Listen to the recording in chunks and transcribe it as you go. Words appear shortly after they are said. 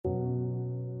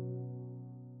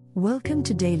Welcome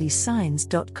to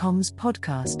dailysigns.com's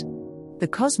podcast. The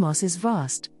cosmos is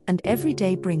vast, and every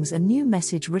day brings a new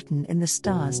message written in the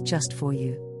stars just for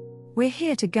you. We're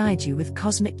here to guide you with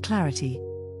cosmic clarity.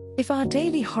 If our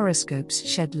daily horoscopes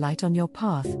shed light on your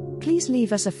path, please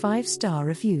leave us a 5-star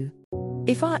review.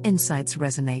 If our insights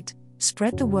resonate,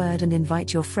 spread the word and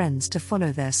invite your friends to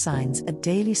follow their signs at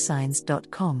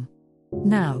dailysigns.com.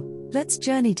 Now, let's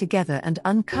journey together and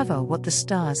uncover what the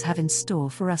stars have in store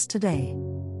for us today.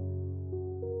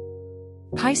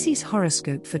 Pisces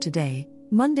horoscope for today,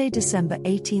 Monday, December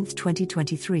 18,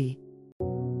 2023.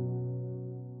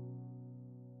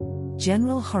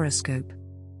 General horoscope.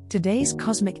 Today's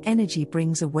cosmic energy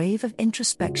brings a wave of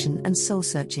introspection and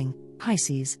soul-searching,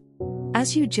 Pisces.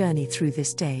 As you journey through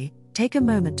this day, take a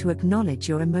moment to acknowledge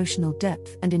your emotional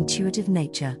depth and intuitive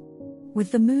nature.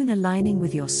 With the moon aligning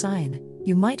with your sign,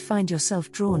 you might find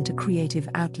yourself drawn to creative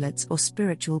outlets or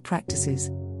spiritual practices.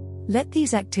 Let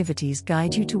these activities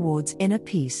guide you towards inner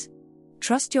peace.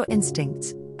 Trust your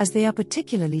instincts, as they are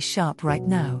particularly sharp right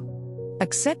now.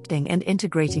 Accepting and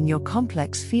integrating your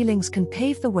complex feelings can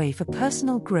pave the way for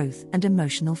personal growth and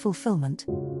emotional fulfillment.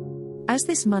 As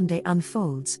this Monday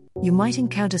unfolds, you might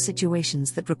encounter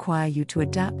situations that require you to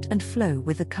adapt and flow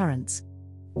with the currents.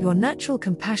 Your natural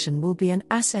compassion will be an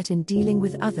asset in dealing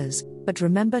with others, but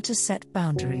remember to set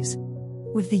boundaries.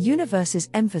 With the universe's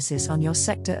emphasis on your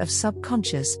sector of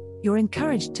subconscious, you're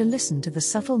encouraged to listen to the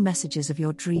subtle messages of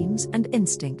your dreams and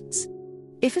instincts.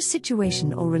 If a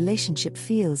situation or relationship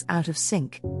feels out of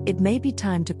sync, it may be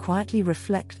time to quietly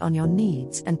reflect on your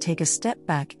needs and take a step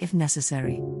back if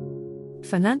necessary.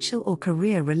 Financial or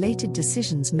career-related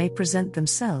decisions may present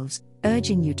themselves,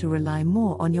 urging you to rely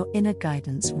more on your inner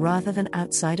guidance rather than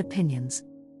outside opinions.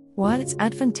 While it's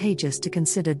advantageous to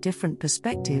consider different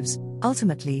perspectives,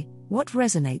 ultimately, what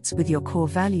resonates with your core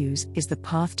values is the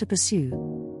path to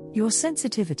pursue. Your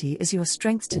sensitivity is your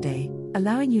strength today,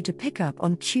 allowing you to pick up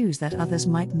on cues that others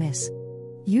might miss.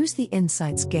 Use the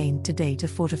insights gained today to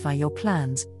fortify your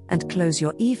plans, and close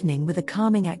your evening with a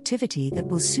calming activity that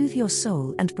will soothe your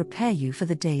soul and prepare you for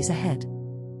the days ahead.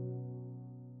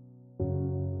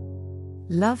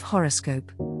 Love horoscope.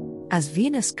 As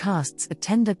Venus casts a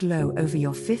tender glow over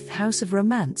your 5th house of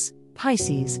romance,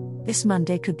 Pisces, this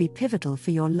Monday could be pivotal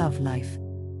for your love life.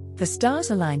 The stars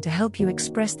align to help you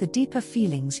express the deeper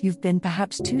feelings you've been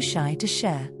perhaps too shy to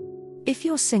share. If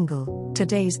you're single,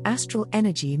 today's astral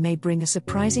energy may bring a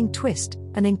surprising twist,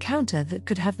 an encounter that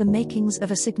could have the makings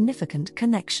of a significant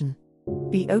connection.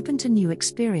 Be open to new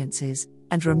experiences,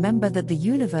 and remember that the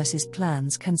universe's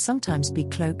plans can sometimes be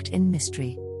cloaked in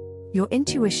mystery. Your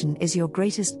intuition is your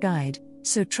greatest guide,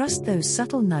 so trust those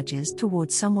subtle nudges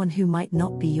towards someone who might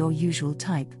not be your usual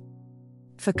type.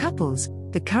 For couples,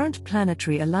 the current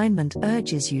planetary alignment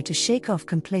urges you to shake off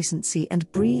complacency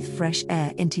and breathe fresh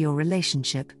air into your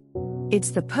relationship.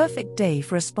 It's the perfect day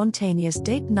for a spontaneous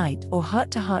date night or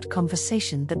heart-to-heart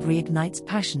conversation that reignites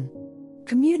passion.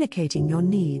 Communicating your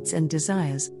needs and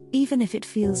desires, even if it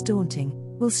feels daunting,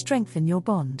 will strengthen your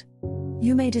bond.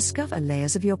 You may discover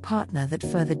layers of your partner that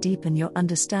further deepen your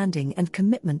understanding and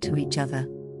commitment to each other.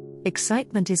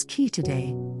 Excitement is key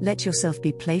today. Let yourself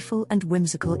be playful and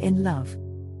whimsical in love.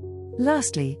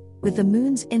 Lastly, with the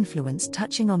moon's influence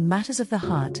touching on matters of the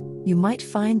heart, you might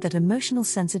find that emotional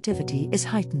sensitivity is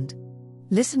heightened.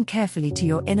 Listen carefully to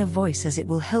your inner voice, as it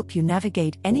will help you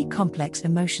navigate any complex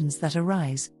emotions that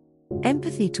arise.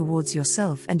 Empathy towards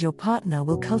yourself and your partner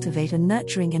will cultivate a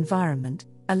nurturing environment,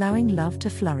 allowing love to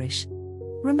flourish.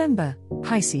 Remember,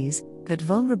 Pisces, that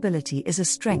vulnerability is a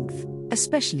strength,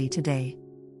 especially today.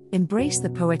 Embrace the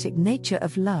poetic nature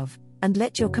of love, and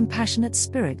let your compassionate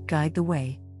spirit guide the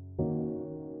way.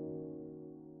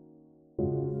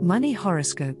 Money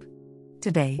horoscope.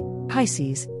 Today,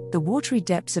 Pisces, the watery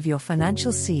depths of your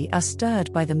financial sea are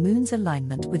stirred by the moon's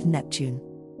alignment with Neptune.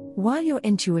 While your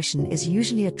intuition is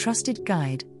usually a trusted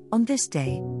guide, on this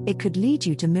day, it could lead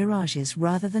you to mirages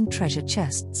rather than treasure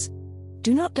chests.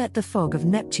 Do not let the fog of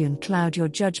Neptune cloud your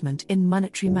judgment in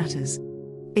monetary matters.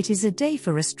 It is a day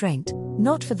for restraint,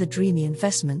 not for the dreamy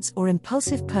investments or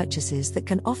impulsive purchases that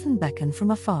can often beckon from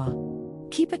afar.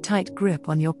 Keep a tight grip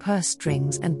on your purse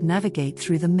strings and navigate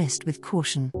through the mist with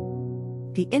caution.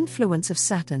 The influence of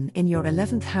Saturn in your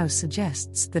 11th house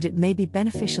suggests that it may be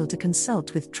beneficial to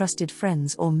consult with trusted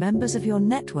friends or members of your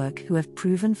network who have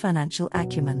proven financial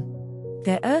acumen.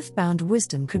 Their earthbound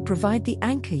wisdom could provide the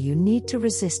anchor you need to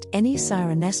resist any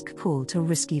sirenesque call to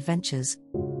risky ventures.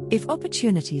 If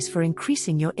opportunities for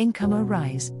increasing your income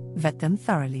arise, vet them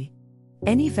thoroughly.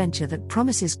 Any venture that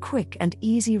promises quick and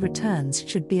easy returns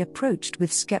should be approached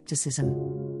with skepticism.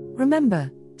 Remember,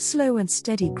 Slow and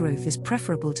steady growth is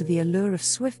preferable to the allure of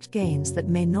swift gains that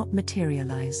may not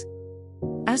materialize.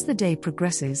 As the day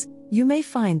progresses, you may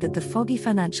find that the foggy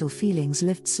financial feelings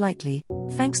lift slightly,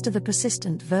 thanks to the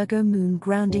persistent Virgo moon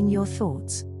grounding your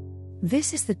thoughts.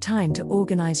 This is the time to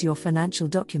organize your financial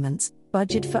documents,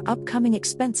 budget for upcoming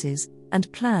expenses,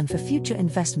 and plan for future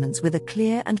investments with a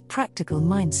clear and practical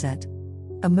mindset.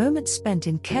 A moment spent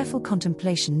in careful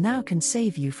contemplation now can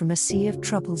save you from a sea of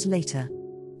troubles later.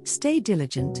 Stay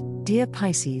diligent, dear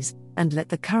Pisces, and let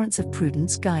the currents of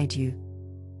prudence guide you.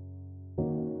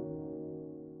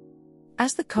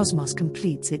 As the cosmos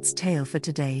completes its tale for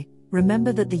today,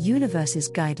 remember that the universe's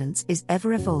guidance is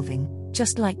ever evolving,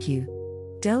 just like you.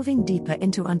 Delving deeper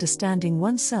into understanding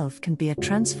oneself can be a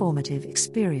transformative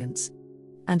experience.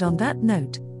 And on that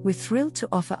note, we're thrilled to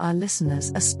offer our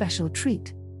listeners a special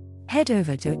treat. Head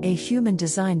over to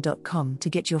ahumandesign.com to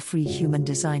get your free human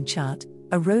design chart,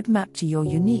 a roadmap to your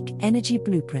unique energy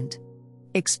blueprint.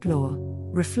 Explore,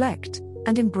 reflect,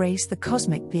 and embrace the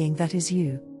cosmic being that is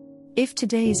you. If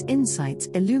today's insights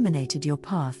illuminated your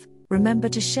path, remember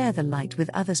to share the light with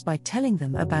others by telling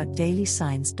them about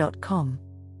dailysigns.com.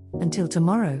 Until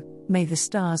tomorrow, may the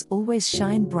stars always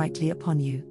shine brightly upon you.